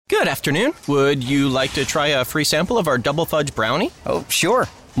Good afternoon. Would you like to try a free sample of our double fudge brownie? Oh, sure.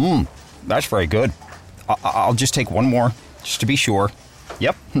 That's very good. I'll just take one more, just to be sure.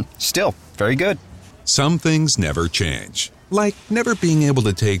 Yep, still very good. Some things never change, like never being able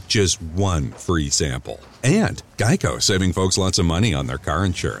to take just one free sample. And Geico saving folks lots of money on their car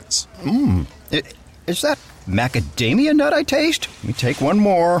insurance. Is that macadamia nut I taste? Let me take one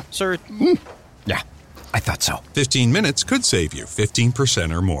more. Sir? Yeah, I thought so. 15 minutes could save you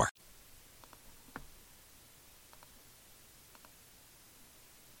 15% or more.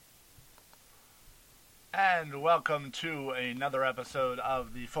 And welcome to another episode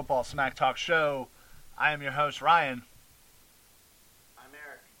of the Football Smack Talk Show. I am your host, Ryan. I'm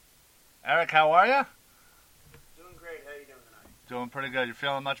Eric. Eric, how are you? Doing great. How are you doing tonight? Doing pretty good. You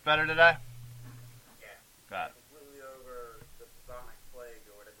feeling much better today? Yeah. Good. Completely over the bubonic plague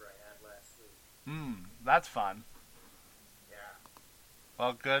or whatever I had last week. That's fun. Yeah.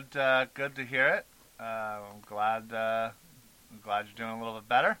 Well, good to hear it. I'm glad you're doing a little bit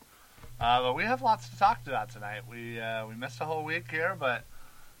better. But we have lots to talk about tonight. We missed a whole week here, but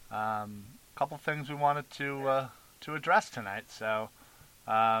a couple things we wanted to address tonight. So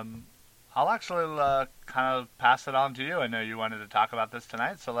I'll actually kind of pass it on to you. I know you wanted to talk about this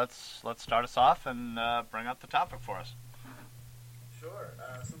tonight, so let's start us off and bring up the topic for us. Sure.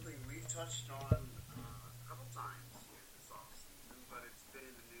 Something we've touched on a couple times here this offseason, but it's been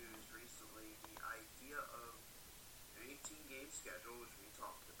in the news recently. The idea of an 18-game schedule, which we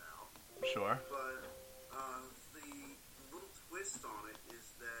talked about. Sure. But the little twist on it is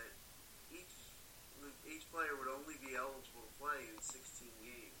that each player would only be eligible to play in 16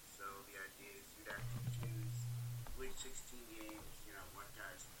 games. So the idea is you'd have to choose which 16 games, what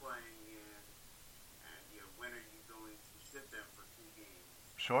guys playing in, and when are you going to sit them for 2 games?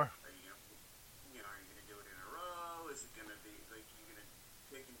 Sure. Are you are you going to do it in a row? Is it going to be like you're going to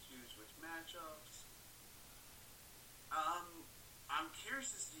pick and choose which matchups? I'm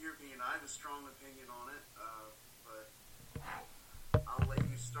curious as to your opinion. I have a strong opinion on it, but I'll let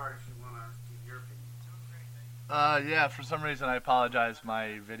you start if you want to give your opinion. Yeah, for some reason I apologize.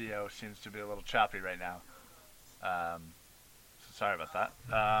 My video seems to be a little choppy right now. So sorry about that.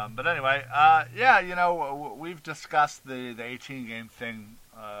 But anyway, we've discussed the 18-game thing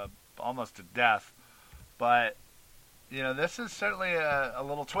almost to death. But, this is certainly a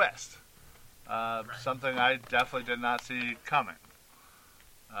little twist. Something I definitely did not see coming.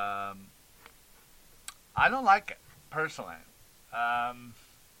 I don't like it, personally.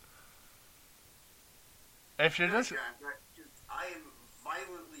 If you're just... I am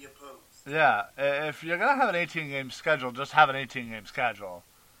violently opposed. Yeah, if you're going to have an 18-game schedule, just have an 18-game schedule.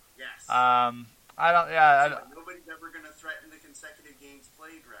 Yes. Nobody's ever going to threaten the consecutive games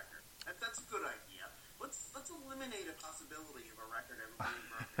played record. That's a good idea. Let's eliminate a possibility of a record ever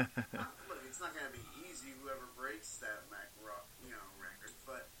being broken. Look, it's not going to be easy, whoever breaks that record,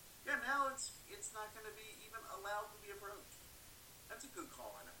 but now it's not going to be even allowed to be approached. That's a good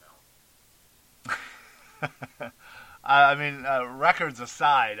call, NFL. I mean, records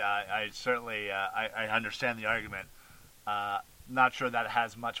aside, I certainly I understand the argument. Not sure that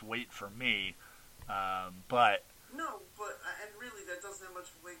has much weight for me, but no, and really that doesn't have much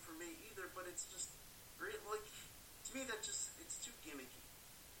weight for me either. But it's just to me it's too gimmicky.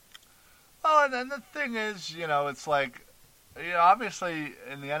 Oh, and then the thing is, it's like, obviously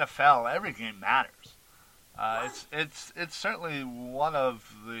in the NFL, every game matters. Right. It's certainly one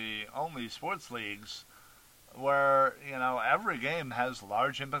of the only sports leagues where, every game has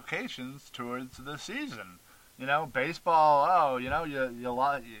large implications towards the season. Baseball, you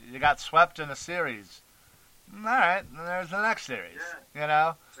got swept in a series. All right, then there's the next series.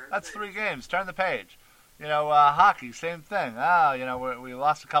 Yeah. That's 3 games. Turn the page. Hockey, same thing. We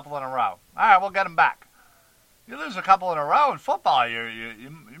lost a couple in a row. All right, we'll get them back. You lose a couple in a row in football,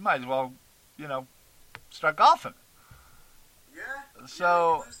 you might as well, start golfing. Yeah.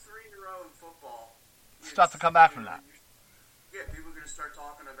 So you lose 3 in a row in football. Stuff to come back from that. Yeah, people are going to start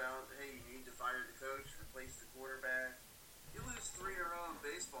talking about, hey, you need to fire the coach, replace the quarterback. You lose 3 in a row in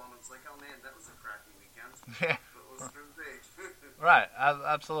baseball, and it's like, oh man, that was a crappy weekend. Yeah. But let's turn the page. Right,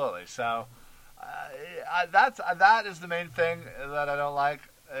 absolutely. So that is the main thing that I don't like,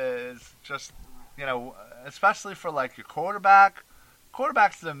 is just, especially for like your quarterback.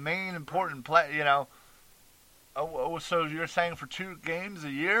 Quarterback's the main important play, so you're saying for 2 games a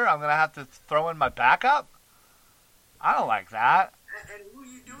year I'm going to have to throw in my backup? I don't like that. And who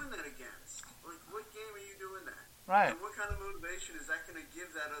are you doing that against? Like, what game are you doing that? Right. And what kind of motivation is that going to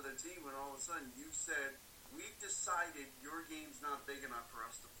give that other team when all of a sudden you've said, we've decided your game's not big enough for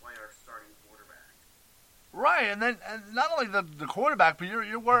us to play our starting quarterback? Right, and then not only the quarterback, but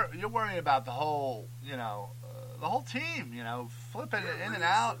you're worrying about the whole the whole team, flipping in and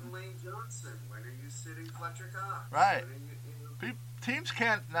out. Lane Johnson. When are you sitting Fletcher Cox? Right. Teams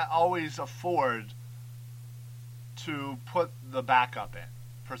can't always afford to put the backup in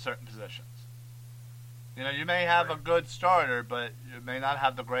for certain positions. You may have a good starter, but you may not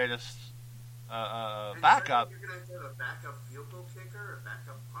have the greatest backup. You're going to have a backup field goal kicker, a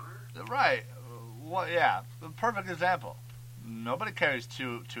backup punter. Right. Well, yeah. The perfect example. Nobody carries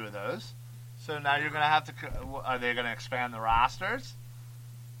two of those. So now you're going to have to. Are they going to expand the rosters?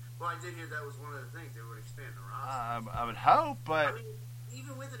 Well, I did hear that was one of the things they would expand the roster. I would hope, but I mean,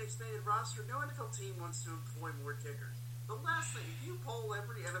 even with an expanded roster, no NFL team wants to employ more kickers. The last thing, if you poll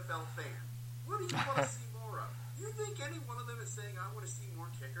every NFL fan, what do you want to see more of? Do you think any one of them is saying, "I want to see more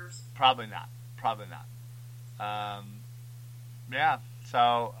kickers"? Probably not. Yeah.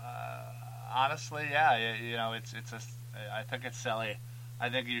 So honestly, yeah. It's I think it's silly. I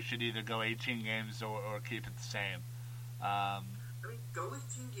think you should either go 18 games or keep it the same. I mean, go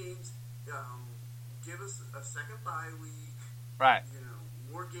 18 games. Give us a second bye week. Right.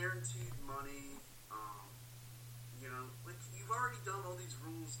 More guaranteed money. Like you've already done all these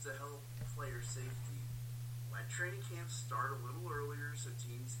rules to help player safety. Let training camps start a little earlier so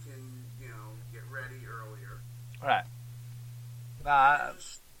teams can, get ready earlier. Right. 100%.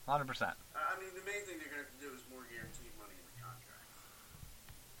 I mean, the main thing they're going to have to do is more guaranteed money in the contracts.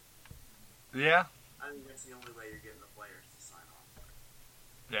 Yeah. I think that's the only way you're getting the players to sign on for it.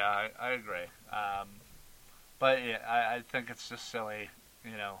 Yeah, I agree. But yeah, I think it's just silly.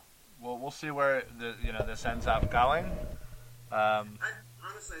 We'll see where this ends up going.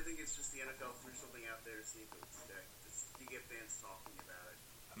 Honestly, I think it's just the NFL threw something out there to see if it would stick. Just to get fans talking about it.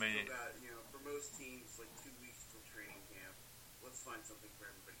 I mean, for most teams, like 2 weeks till training camp, let's find something for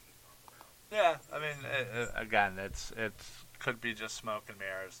everybody to talk about. yeah. I mean, again, it could be just smoke and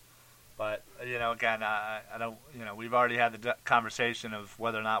mirrors. But again, I don't. We've already had the conversation of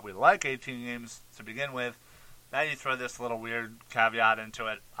whether or not we like 18 games to begin with. Now you throw this little weird caveat into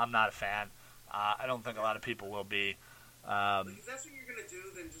it. I'm not a fan. I don't think a lot of people will be. If that's what you're going to do,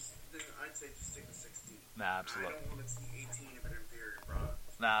 then I'd say just stick with 16. Nah, absolutely. I don't want to see 18 of an inferior product.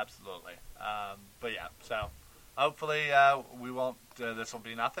 Nah, absolutely. But yeah, so hopefully we won't. This will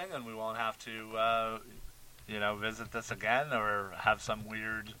be nothing, and we won't have to, visit this again or have some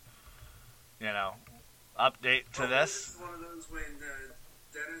weird, update to this. This is one of those when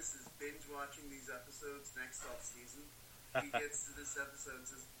Dennis is binge watching these episodes next off season. He gets to this episode and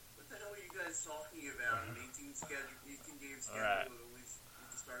says, "What the hell are you guys talking about? An 18 game schedule, Right. with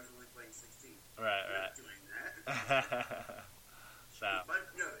the Stars only playing 16." Right. Not doing that. So. But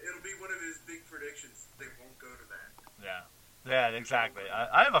no, it'll be one of his big predictions. They won't go to that. Yeah, exactly.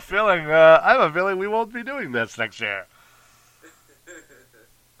 I have a feeling. We won't be doing this next year.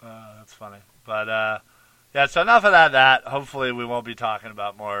 That's funny, but yeah. So enough of that. Hopefully, we won't be talking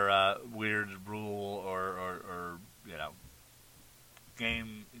about more weird rule or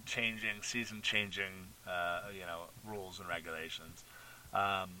game changing, season changing, rules and regulations.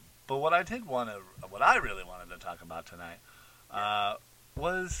 But what I really wanted to talk about tonight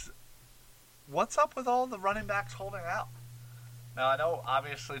was what's up with all the running backs holding out. Now, I know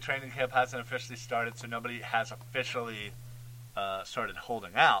obviously training camp hasn't officially started, so nobody has officially started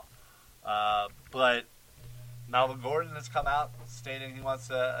holding out. But Melvin Gordon has come out stating he wants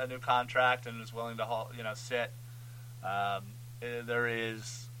a new contract and is willing to sit. There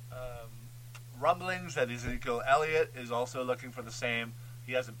is rumblings that Ezekiel Elliott is also looking for the same.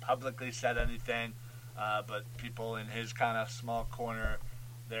 He hasn't publicly said anything, but people in his kind of small corner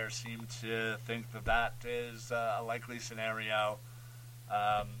there seem to think that is a likely scenario.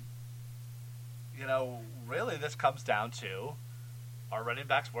 Really this comes down to, are running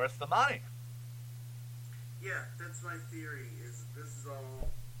backs worth the money? Yeah, that's my theory. This is all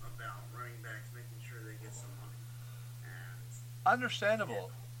about running backs making sure they get some money. And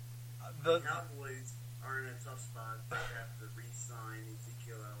understandable. the Cowboys are in a tough spot. They have to re-sign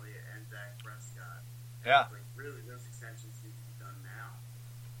Ezekiel Elliott and Dak Prescott. Yeah. Really, those extensions need to be done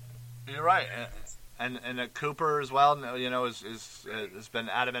now. You're right. And Cooper as well, has been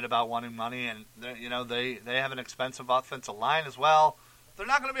adamant about wanting money, and they have an expensive offensive line as well. They're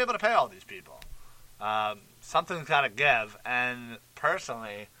not going to be able to pay all these people. Something's got to give, and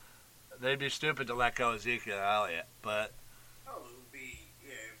personally, they'd be stupid to let go Ezekiel Elliott. But it'd be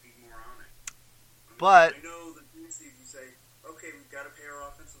moronic. But I know the tendency if you say, okay, we've got to pay our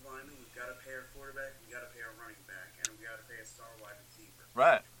offensive lineman, we've got to pay our quarterback, we've got to pay our running back, and we've got to pay a star wide receiver.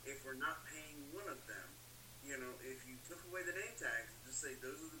 Right. If we're not paying one of them, if you took away the name tags and just say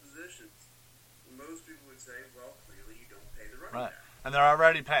those are the positions, most people would say, well, clearly you don't pay the running Right. back. And they're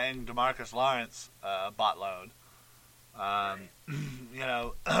already paying DeMarcus Lawrence a buttload. You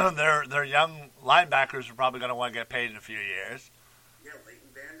know, their young linebackers are probably going to want to get paid in a few years. Yeah, Leighton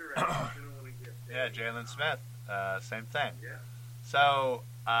Vander Esch is going to want to get paid. Yeah, Jalen Smith, same thing. Yeah. So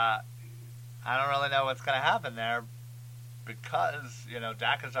I don't really know what's going to happen there because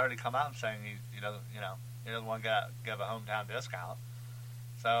Dak has already come out and saying he doesn't want to give a hometown discount.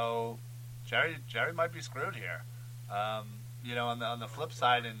 So Jerry might be screwed here. On the flip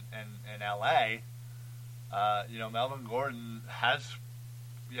side in LA, Melvin Gordon has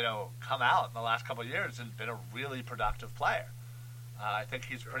come out in the last couple of years and been a really productive player. I think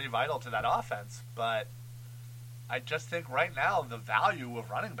he's pretty vital to that offense, but I just think right now the value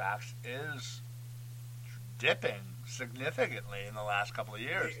of running backs is dipping significantly in the last couple of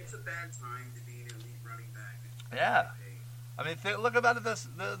years. It's a bad time to be an elite running back. Yeah. I mean, look about it this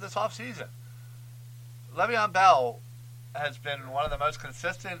offseason. Le'Veon Bell has been one of the most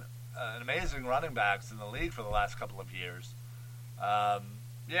consistent and amazing running backs in the league for the last couple of years.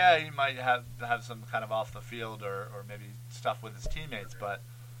 Yeah, he might have some kind of off the field or maybe stuff with his teammates, but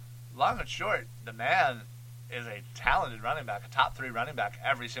long and short, the man is a talented running back, a top 3 running back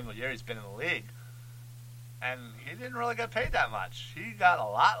every single year he's been in the league. And he didn't really get paid that much. He got a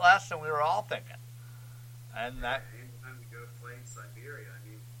lot less than we were all thinking. And that Anytime to go play in Siberia, I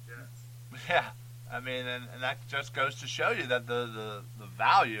mean, Jets. yeah. I mean, and that just goes to show you that the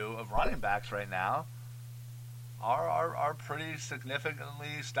value of running backs right now are pretty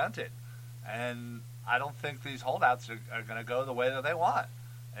significantly stunted. And I don't think these holdouts are going to go the way that they want.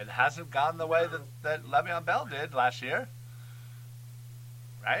 It hasn't gone the way that Le'Veon Bell did last year.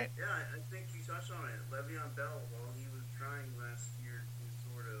 Right? Yeah, I think you touched on it. Le'Veon Bell, while he was trying last year to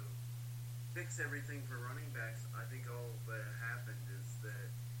sort of fix everything for running backs, I think all that happened is that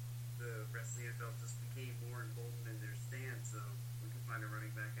the rest of the NFL just became more emboldened in their stance of we can find a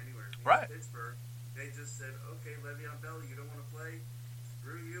running back anywhere. Right. In Pittsburgh, they just said, okay, Le'Veon Bell, you don't want to play?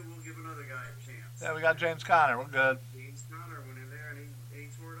 Screw you, we'll give another guy a chance. Yeah, we got James Conner. We're good. James Conner went in there and he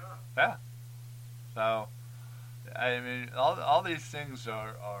tore it up. Yeah. So, I mean, all these things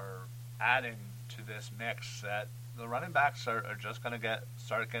are adding to this mix that the running backs are just going to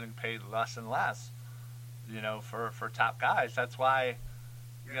start getting paid less and less, for top guys. That's why,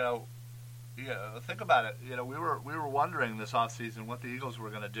 think about it. We were wondering this offseason what the Eagles were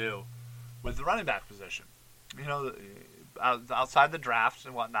going to do with the running back position. Outside the drafts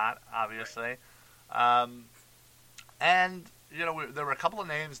and whatnot, obviously. And there were a couple of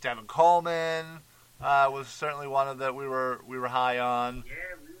names. Devin Coleman was certainly one of that we were high on. Yeah,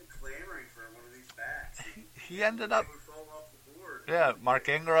 we were clamoring for one of these backs. He ended up. They would fall off the board. Yeah, Mark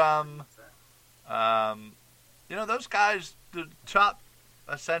Ingram. Those guys, the top,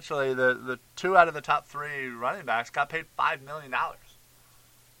 essentially the 2 out of the top 3 running backs got paid $5 million.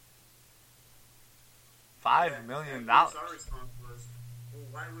 $5 million. Our response was, well,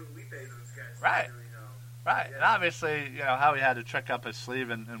 why wouldn't we pay those guys Right. $5 million? Right, Yeah. and obviously, how he had to trick up his sleeve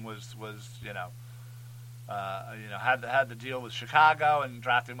and was had the deal with Chicago and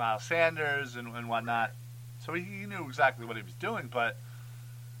drafting Miles Sanders and whatnot, so he knew exactly what he was doing. But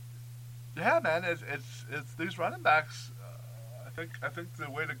yeah, man, it's these running backs. I think the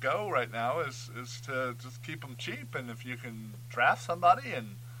way to go right now is to just keep them cheap, and if you can draft somebody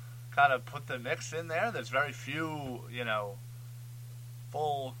and kind of put the mix in there, there's very few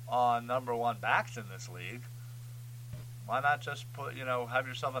full-on number 1 backs in this league. Why not just have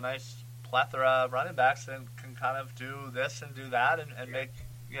yourself a nice plethora of running backs and can kind of do this and do that and make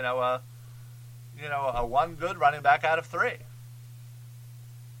a one good running back out of 3. And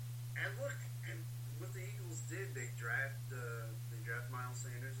look, and what the Eagles did, they draft Miles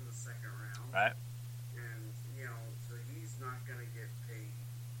Sanders in the 2nd round, Right. and so he's not going to get paid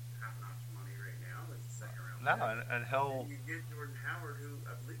top-notch money right now. It's the 2nd round. No, pick. and he'll. You get Jordan Howard, who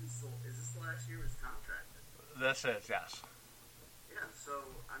I believe is this the last year of his contract? This is yes. Yeah, so,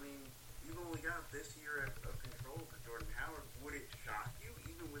 I mean, you've only got this year of control for Jordan Howard. Would it shock you,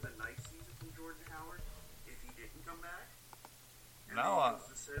 even with a nice season from Jordan Howard, if he didn't come back? And No, the Eagles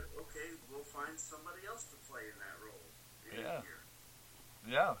just said, okay, we'll find somebody else to play in that role. Yeah.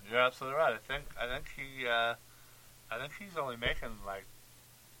 Yeah, you're absolutely right. I think he's only making like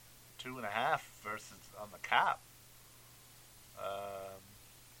 2.5 versus on the cap. Well,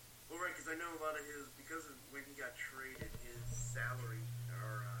 right, because I know a lot of because of when he got traded, his salary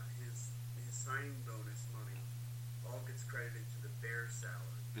or his signing bonus money all gets credited to the Bears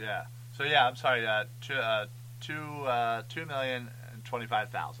salary. Yeah. So yeah, I'm sorry.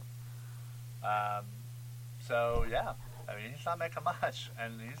 $2,025,000. So yeah, I mean he's not making much,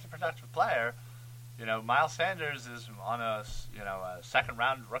 and he's a productive player. Miles Sanders is on a second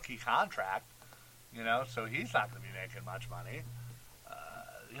round rookie contract. So he's not going to be making much money.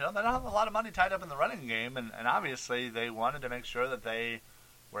 They don't have a lot of money tied up in the running game, and obviously they wanted to make sure that they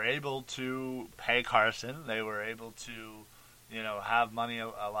were able to pay Carson. They were able to, have money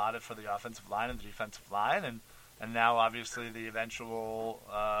allotted for the offensive line and the defensive line, and now obviously the eventual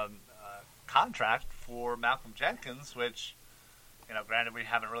contract for Malcolm Jenkins, which, granted we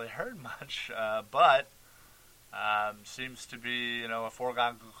haven't really heard much, but seems to be, a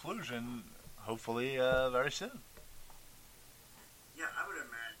foregone conclusion, hopefully very soon. Yeah, I would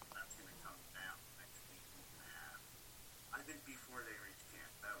imagine that's going to come down next week and a half. I think before they reach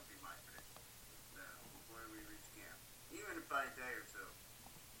camp, that would be my prediction. Before we reach camp, even if by a day or so,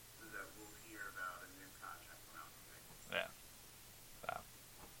 that we'll hear about a new contract from Malcolm Jenkins. Yeah. So.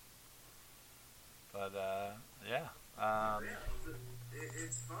 But yeah.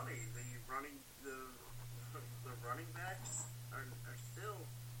 It's funny. The running backs are still,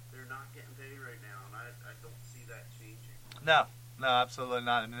 they're not getting paid right now, and I don't see that changing. No, absolutely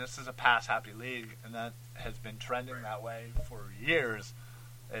not. I mean, this is a pass-happy league, and that has been trending that way for years.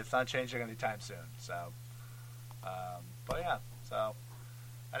 It's not changing anytime soon. So, but yeah. So,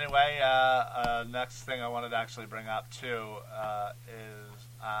 anyway, next thing I wanted to actually bring up too is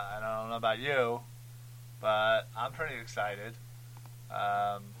I don't know about you, but I'm pretty excited.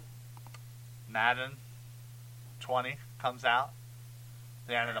 Madden 20 comes out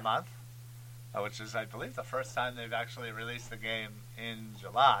the end of the month, which is, I believe, the first time they've actually released the game in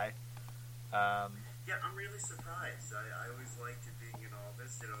July. Yeah, I'm really surprised. I always liked it being in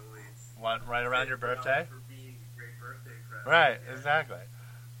August. It always right around your birthday. For being a great birthday present. Right, yeah. exactly.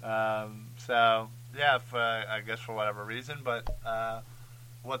 So yeah, I guess for whatever reason, but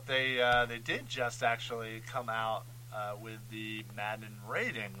what they did just actually come out with the Madden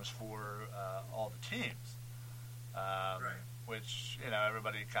ratings for all the teams. Right. Which,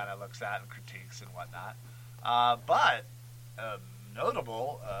 everybody kind of looks at and critiques and whatnot. But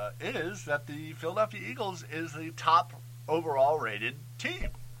notable is that the Philadelphia Eagles is the top overall rated team.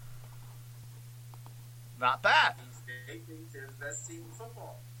 Not bad. They think they're the best team in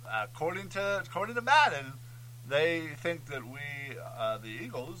football. According to Madden, they think that we, the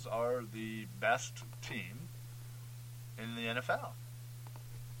Eagles, are the best team in the NFL.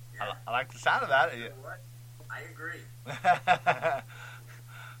 Yeah. I like the sound of that. You know what? I agree.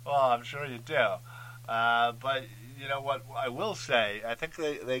 Well, I'm sure you do. But you know what I will say? I think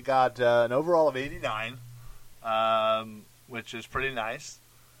they got an overall of 89, which is pretty nice.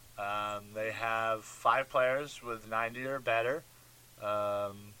 They have 5 players with 90 or better.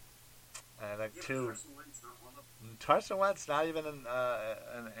 And I think 2. Carson Wentz not even in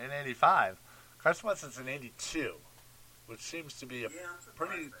 85. Carson Wentz is in 82, which seems to be a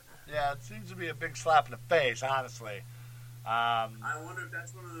pretty. Yeah, it seems to be a big slap in the face, honestly. I wonder if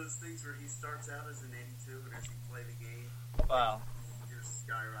that's one of those things where he starts out as an 82, and as he play the game, well, he just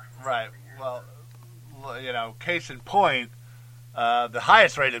skyrockets. right. Well, case in point, the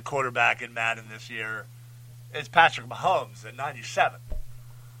highest rated quarterback in Madden this year is Patrick Mahomes at 97.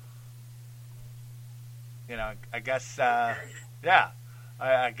 I guess, yeah.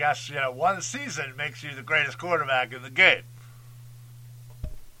 I guess, one season makes you the greatest quarterback in the game.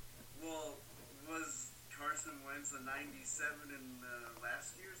 Well, was Carson Wentz a 97 in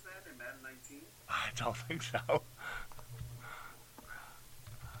last year's Madden 19? I don't think so.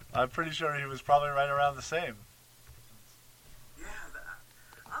 I'm pretty sure he was probably right around the same. Yeah,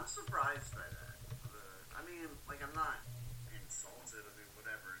 I'm surprised by that. I'm not insulted.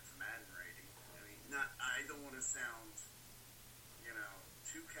 Whatever, it's a Madden rating. I don't want to sound,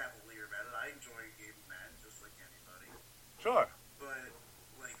 too cavalier about it. I enjoy a game of Madden just like anybody. Sure. But,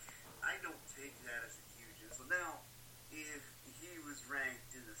 I don't take that as a huge insult. Now, if he was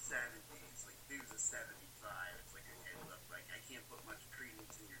ranked in the 70s, if he was a 75, it's like, okay, look, I can't put much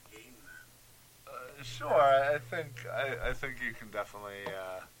credence in your game then. Sure, I think you can definitely,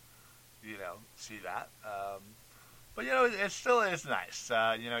 see that. But, it still is nice.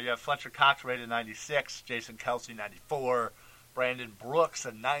 You have Fletcher Cox rated 96, Jason Kelsey 94, Brandon Brooks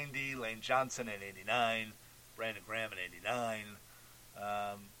at 90, Lane Johnson at 89, Brandon Graham at 89.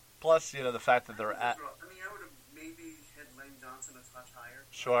 Plus, the fact that they're at... I would have maybe had Lane Johnson a touch higher.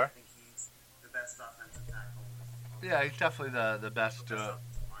 Sure. I think he's the best offensive tackle. Yeah, he's definitely the best...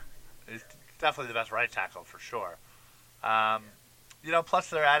 he's definitely the best right tackle, for sure. Plus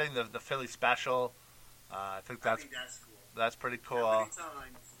they're adding the Philly special. I think that's cool. That's pretty cool. How many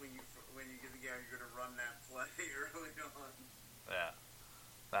times when you get the guy, you're going to run that play early on? Yeah,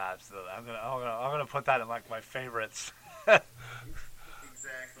 absolutely. I'm gonna put that in my favorites. Exactly.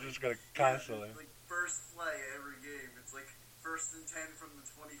 I'm just gonna constantly. first play every game. It's like 1st and 10 from the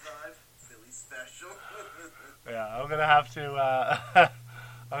 25. Philly special. Yeah, I'm gonna have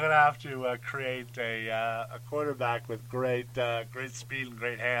to create a quarterback with great speed and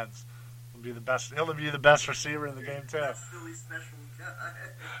great hands. He'll be the best. He'll be the best receiver in the game too. That's Philly special guy.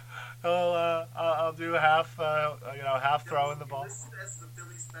 I'll do half throwing the ball. Listed as the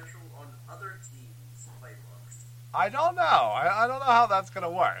Philly special on other teams' playbooks. I don't know. I don't know how that's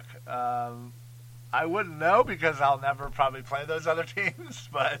gonna work. I wouldn't know because I'll never probably play those other teams,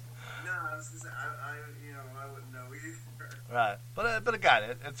 but. No, I was gonna say I wouldn't know either. Right, but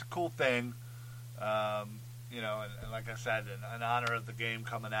again, it's a cool thing, and like I said, in honor of the game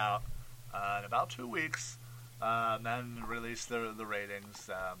coming out in about 2 weeks, then release the ratings.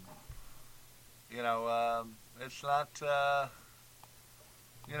 It's not,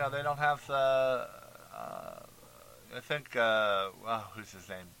 they don't have I think, who's his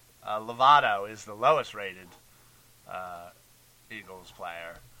name? Lovato is the lowest rated Eagles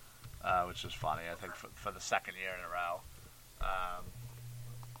player. Which is funny, I think, for the second year in a row.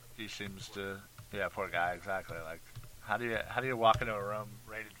 He seems to, poor guy, exactly. Like, how do you walk into a room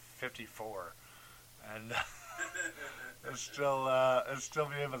rated 54 and still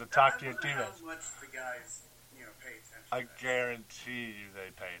be able to talk to your teammates? How much the guys, pay attention. I guarantee you they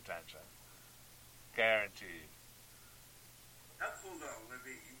pay attention. Guaranteed. How cool though,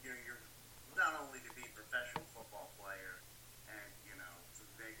 you're not only to be a professional football player and to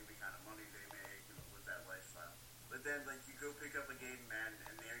make the kind of money they make with that lifestyle, but then like you go pick up a game, man,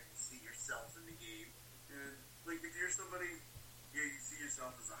 and there you see yourself in the game, and like if you're somebody, you see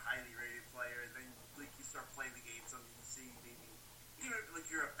yourself as a highly rated player, and then like you start playing the game, something you see maybe like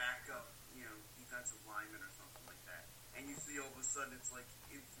you're a backup, defensive lineman or something like that, and you see all of a sudden it's like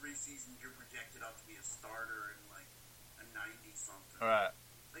in 3 seasons you're projected up to be a starter and like a 90 something. All right.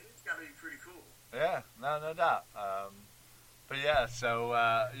 Like it's got to be pretty cool. Yeah, no doubt. But yeah, so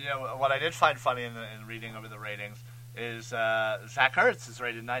what I did find funny in reading over the ratings is Zach Ertz is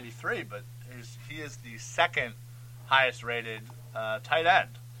rated 93, but he is the second highest rated tight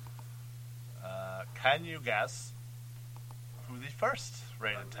end. Can you guess who the first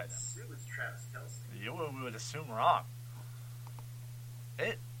rated tight end? It was Travis Kelce. You would assume wrong.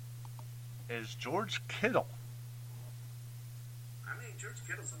 It is George Kittle. I mean, George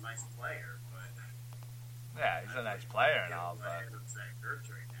Kittle's a nice player, but Yeah, he's a nice player and all, but Zach Ertz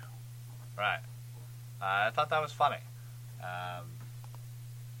right now. right. I thought that was funny.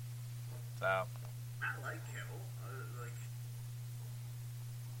 So I like Kittle.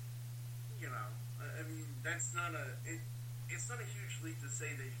 I mean, that's not it's not a huge leap to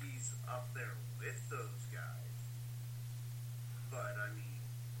say that he's up there with those guys. But I mean,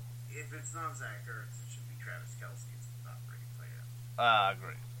 if it's not Zach Ertz, it should be Travis Kelce. It's not pretty player.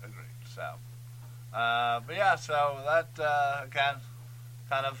 agreed. So, but yeah, so that again,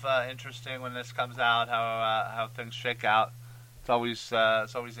 kind of interesting when this comes out, how things shake out. It's always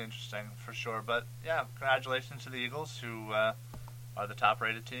interesting for sure. But yeah, congratulations to the Eagles, who are the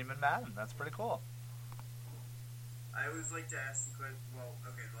top-rated team in Madden. That's pretty cool. I always like to ask the question. Well,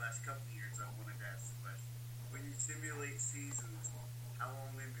 okay, the last couple of years I wanted to ask the question: when you simulate seasons, how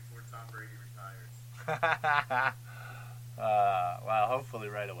long in before Tom Brady retires? Well, hopefully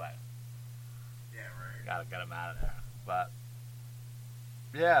right away. Yeah, right. Gotta get him out of there. But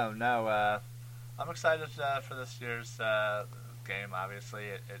yeah, no, I'm excited for this year's game. Obviously,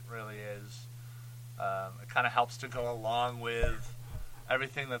 it really is. It kind of helps to go along with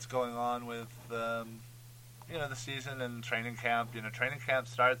everything that's going on with the season and training camp. Training camp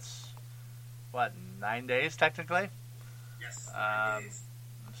starts 9 days technically. Yes. 9 days.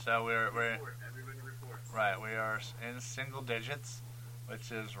 So we're everybody reports. right. We are in single digits,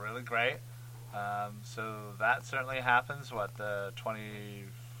 which is really great. So that certainly happens. The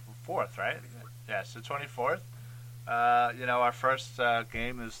 24th, right? 24th. Yes, the 24th. Our first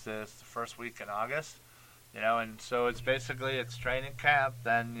game is the first week in August. And so it's training camp.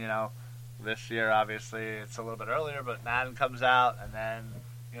 Then this year obviously it's a little bit earlier, but Madden comes out, and then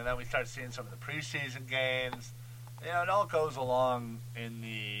then we start seeing some of the preseason games. It all goes along in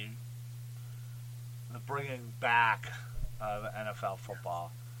the bringing back of NFL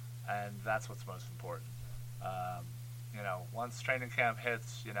football, and that's what's most important. Once training camp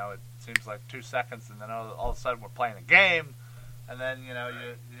hits, it seems like 2 seconds, and then all of a sudden we're playing a game, and then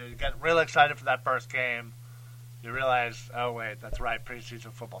you get real excited for that first game. You realize, oh wait, that's right,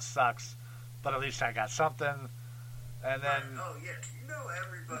 preseason football sucks, but at least I got something. And then oh yeah,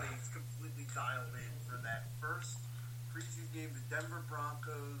 everybody's completely dialed in for that first preseason game. The Denver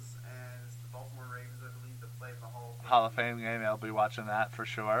Broncos and the Baltimore Ravens, I believe, that play in the Hall of Fame game. I'll be watching that for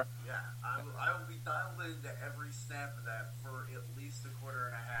sure. Yeah, I will be into every snap of that for at least a quarter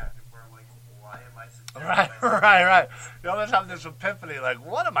and a half before I'm like, why am I suggesting Right. You almost have this epiphany, like,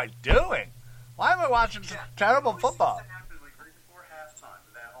 what am I doing? Why am I watching terrible football? It used to happen like right before halftime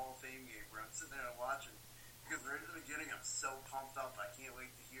of that Hall of Fame game where I'm sitting there and watching because right at the beginning I'm so pumped up. I can't wait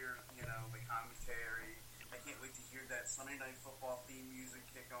to hear, the commentary. I can't wait to hear that Sunday Night Football theme music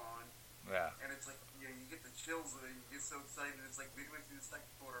kick on. Yeah. And it's like, you get the chills and you get so excited. It's like midway through the second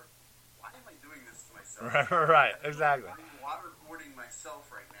quarter. Why am I doing this to myself? Right, exactly. I'm waterboarding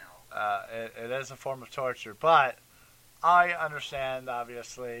myself right now. It is a form of torture, but I understand,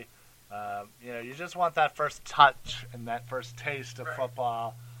 obviously. You just want that first touch and that first taste of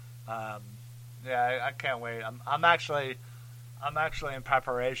football. I can't wait. I'm actually in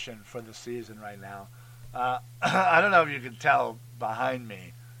preparation for the season right now. I don't know if you can tell behind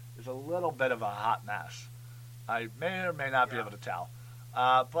me. It's a little bit of a hot mess. I may or may not be able to tell.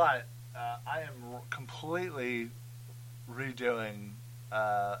 But I am completely redoing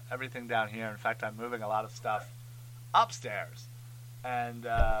everything down here. In fact, I'm moving a lot of stuff upstairs. And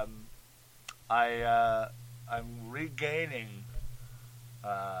I'm regaining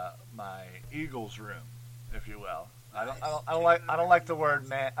my Eagles room, if you will. I don't like the word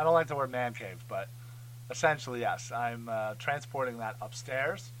man cave, but essentially yes. I'm transporting that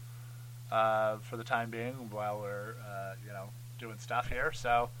upstairs for the time being while we're doing stuff here.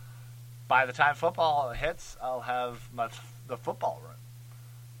 So by the time football hits, I'll have the football room,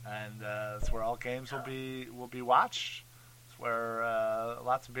 and it's where all games will be watched. It's where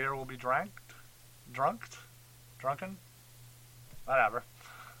lots of beer will be drunken, whatever,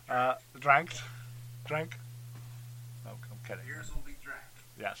 drink. No, I'm kidding. Beers will be drank.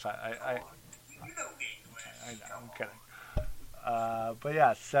 Yes, I know, I'm kidding. But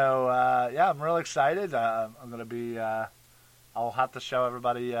yeah, so I'm real excited. I'm gonna be. I'll have to show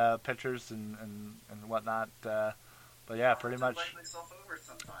everybody pictures and whatnot. But yeah, pretty much. I'll invite myself over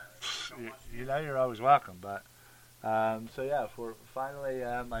sometime. You're always welcome. But so yeah, for finally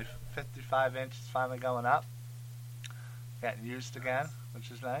my 55 inch is finally going up, getting used again,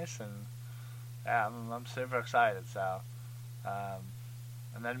 which is nice, and yeah, I'm super excited. So,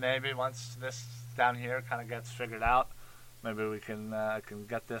 and then maybe once this down here kind of gets figured out, maybe we can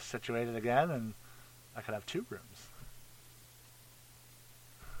get this situated again, and I could have 2 rooms.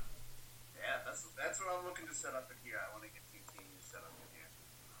 Yeah, that's what I'm looking to set up in here. I want to get 2 teams set up in here.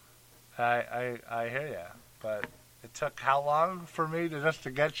 I hear you, but it took how long for me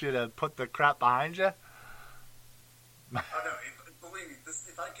to get you to put the crap behind you? Oh no! Believe me,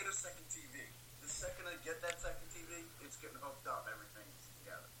 if I get a second TV, the second I get that second TV, it's getting hooked up. Everything's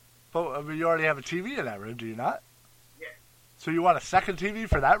together. But I mean, you already have a TV in that room, do you not? Yeah. So you want a second TV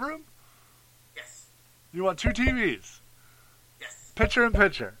for that room? Yes. You want 2 TVs? Yes. Picture in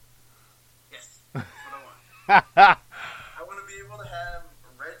picture. Yes. That's what I want. I want to be able to have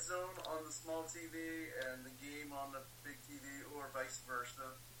Red Zone on the small TV and the game on the big TV, or vice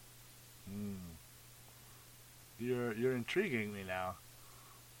versa. You're intriguing me now.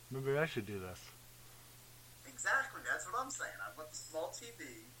 Maybe I should do this. Exactly, that's what I'm saying. I want the small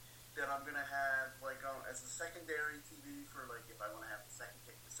TV that I'm gonna have as a secondary TV for if I want to have the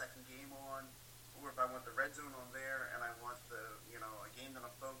second game on, or if I want the Red Zone on there, and I want the a game that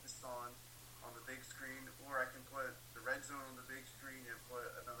I'm focused on the big screen, or I can put the Red Zone on the big screen and put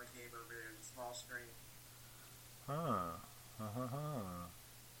another game over there in the small screen.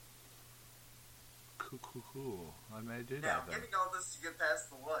 Cool. I may do that. Now, getting all this to get past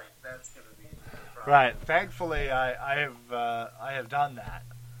the light, that's going to be a problem. Right. Thankfully, I have done that.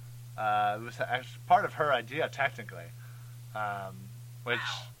 It was actually part of her idea, technically. Which,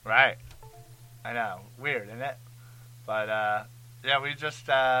 right. I know. Weird, isn't it? But, we just,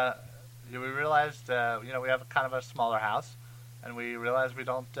 we realized, we have kind of a smaller house, and we realized we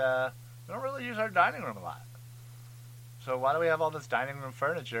don't really use our dining room a lot. So why do we have all this dining room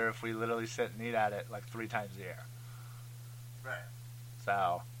furniture if we literally sit and eat at it 3 times a year? Right.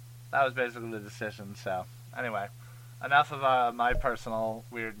 So that was basically the decision. So anyway, enough of my personal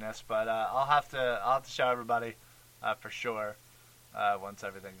weirdness, but I'll have to show everybody for sure once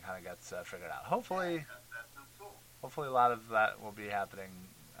everything kind of gets figured out. Hopefully, that sounds cool. Hopefully a lot of that will be happening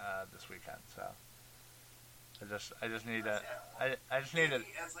this weekend. So I just need to. As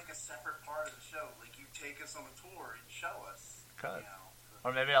a separate part of the show, you take us on a tour and show us. Could.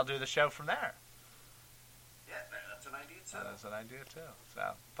 Or maybe I'll do the show from there. Yeah, that's an idea too. That's an idea too.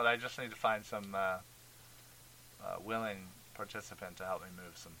 So, but I just need to find some willing participant to help me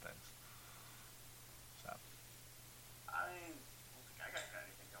move some things. So. I don't think I got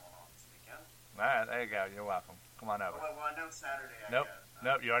anything going on this weekend. All right, there you go. You're welcome. Come on over. Well, I know Saturday. Nope.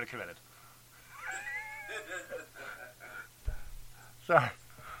 You already committed. Sorry.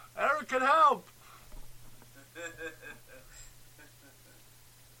 Eric can help.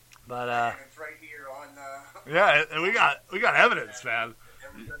 But it's right here on. yeah, and we got evidence, man.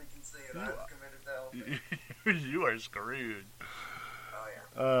 Everybody can see it. I've committed to help. You are screwed. Oh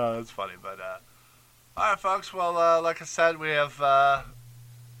yeah. That's funny, but all right, folks. Well, like I said, we have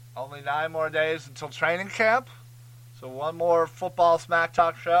only 9 more days until training camp, so one more football smack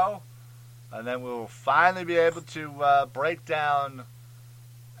talk show, and then we'll finally be able to break down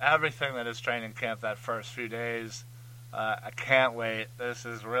everything that is training camp that first few days. I can't wait. This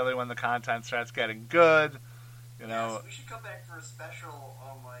is really when the content starts getting good. You know, Yes, we should come back for a special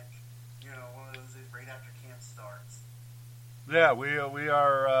on one of those days right after camp starts. yeah, we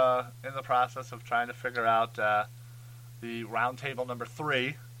are in the process of trying to figure out the roundtable number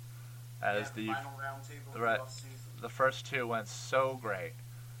 3 as the final roundtable right. off season. The first 2 went so great.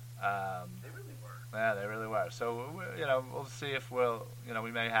 They really were. Yeah, they really were. So we'll see if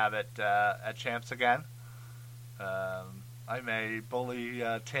we may have it at Champs again. I may bully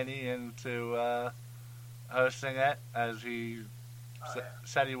Tinny into hosting it, as he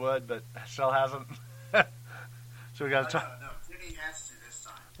said he would, but still hasn't. So we got to talk. No, Tinny has to this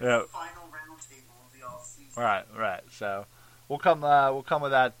time. Yeah. The final roundtable of the off season. Right. So we'll come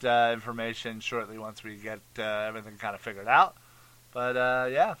with that information shortly once we get everything kind of figured out. But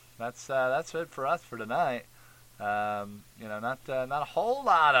yeah, that's it for us for tonight. Not a whole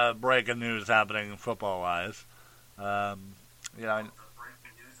lot of breaking news happening football wise. The breaking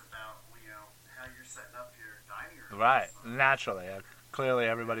news about how you're setting up your dining room. Right, naturally. Clearly,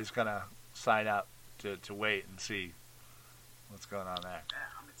 everybody's gonna sign up to wait and see what's going on there. Yeah,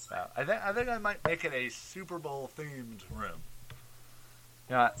 I'm excited. So I think I might make it a Super Bowl themed room.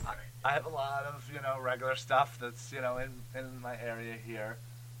 I have a lot of regular stuff that's in my area here,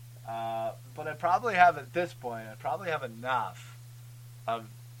 but I probably have at this point enough of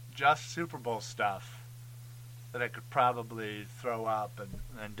just Super Bowl stuff that I could probably throw up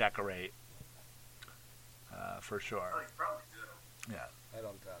and decorate for sure. Oh, you probably do. Yeah, I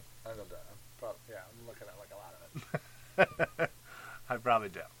don't. I'm looking at like a lot of it. I probably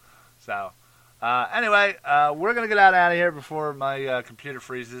do. So, anyway, we're gonna get out of here before my computer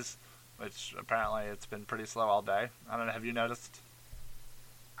freezes, which apparently it's been pretty slow all day. I don't know. Have you noticed?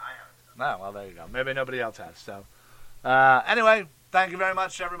 I haven't. No. Well, there you go. Maybe nobody else has. So, anyway, thank you very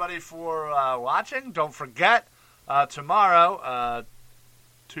much, everybody, for watching. Don't forget, tomorrow,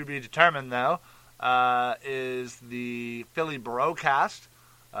 to be determined though, is the Philly Broadcast.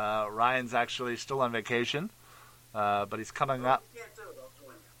 Ryan's actually still on vacation, but he's coming up. You can't do it. I'll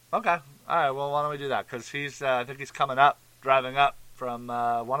join Okay. you. All right. Well, why don't we do that? Because I think he's coming up, driving up from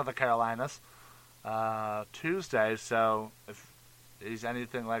one of the Carolinas Tuesday. So if he's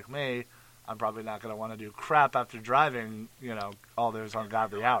anything like me, I'm probably not going to want to do crap after driving, all those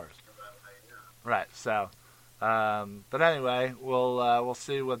ungodly hours. Right. So, but anyway, we'll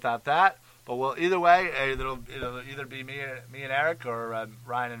see about that. But either way, it'll either be me and Eric, or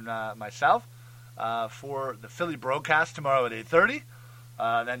Ryan and myself for the Philly Broadcast tomorrow at 8:30.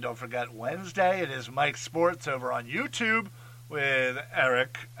 Then don't forget, Wednesday it is Mike Sports over on YouTube with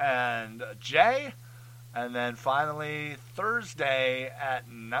Eric and Jay. And then finally Thursday at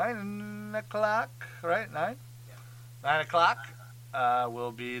 9 o'clock, right? 9? Yeah. 9 o'clock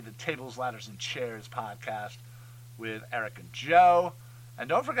will be the Tables, Ladders, and Chairs podcast with Eric and Joe. And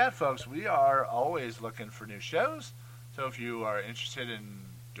don't forget, folks, we are always looking for new shows. So if you are interested in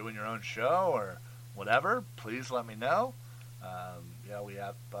doing your own show or whatever, please let me know. We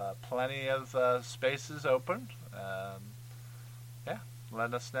have plenty of spaces open.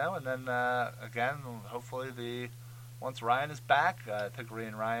 Let us know. And then, again, hopefully once Ryan is back, I think Ree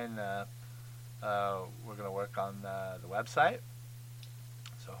and Ryan, we're going to work on the website.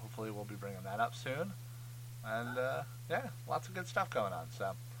 So hopefully we'll be bringing that up soon. And, lots of good stuff going on.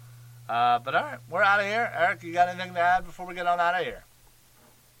 So, but all right, we're out of here. Eric, you got anything to add before we get on out of here?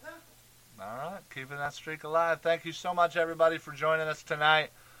 No. All right, keeping that streak alive. Thank you so much, everybody, for joining us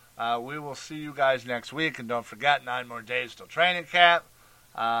tonight. We will see you guys next week. And don't forget, 9 more days till training camp.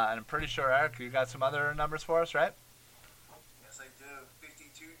 And I'm pretty sure, Eric, you got some other numbers for us, right? Yes, I do.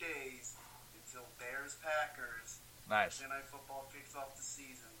 52 days until Bears-Packers. Nice. Thursday Night Football kicks off the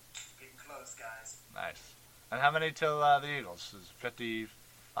season. Getting close, guys. Nice. And how many till the Eagles? Is it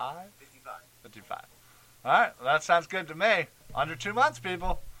 55? 55. 55. All right, well, that sounds good to me. Under 2 months,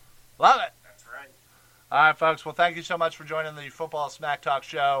 people. Love it. That's right. All right, folks. Well, thank you so much for joining the Football Smack Talk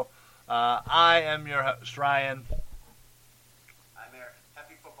show. I am your host, Ryan. I'm Eric.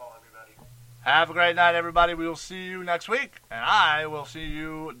 Happy football, everybody. Have a great night, everybody. We will see you next week. And I will see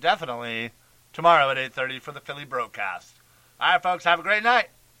you definitely tomorrow at 8:30 for the Philly broadcast. All right, folks, have a great night.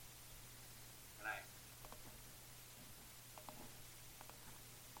 Good night.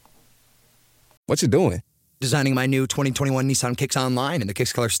 What you doing? Designing my new 2021 Nissan Kicks online in the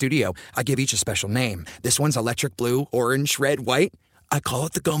Kicks Color Studio. I give each a special name. This one's electric blue, orange, red, white. I call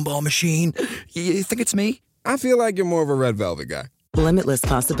it the Gumball Machine. You think it's me? I feel like you're more of a Red Velvet guy. Limitless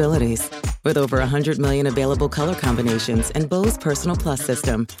possibilities. With over 100 million available color combinations and Bose Personal Plus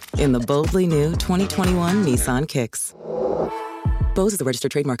system in the boldly new 2021 Nissan Kicks. Bose is a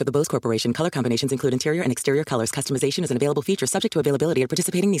registered trademark of the Bose Corporation. Color combinations include interior and exterior colors. Customization is an available feature subject to availability at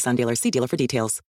participating Nissan dealers. See dealer for details.